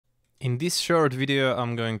In this short video,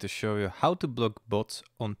 I'm going to show you how to block bots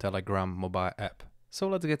on Telegram mobile app. So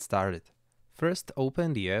let's get started. First,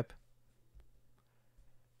 open the app.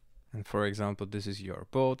 And for example, this is your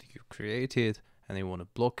bot, you created and you want to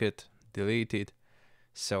block it, delete it.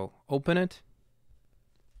 So open it.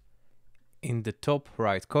 In the top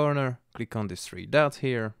right corner, click on these three dots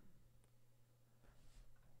here.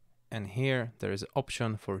 And here there is an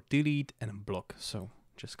option for delete and block. So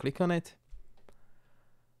just click on it.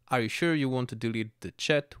 Are you sure you want to delete the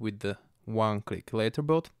chat with the one click later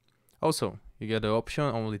bot? Also, you get the option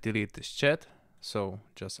only delete this chat. So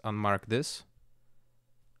just unmark this.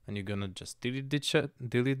 And you're gonna just delete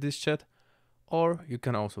this chat. Or you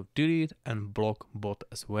can also delete and block bot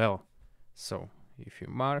as well. So if you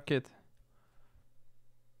mark it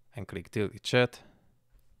and click delete chat,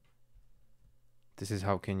 this is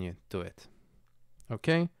how can you do it.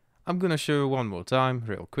 Okay, I'm gonna show you one more time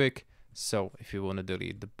real quick. So if you want to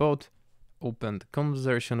delete the bot, open the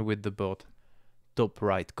conversation with the bot, top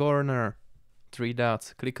right corner, three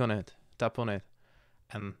dots, click on it, tap on it,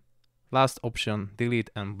 and last option, delete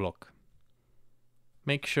and block.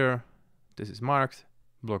 Make sure this is marked,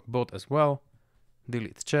 block bot as well,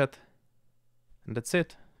 delete chat, and that's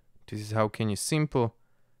it. This is how can you simple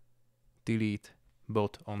delete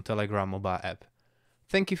bot on Telegram mobile app.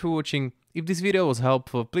 Thank you for watching. If this video was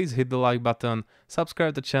helpful, please hit the like button,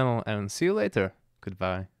 subscribe the channel, and see you later.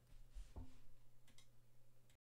 Goodbye.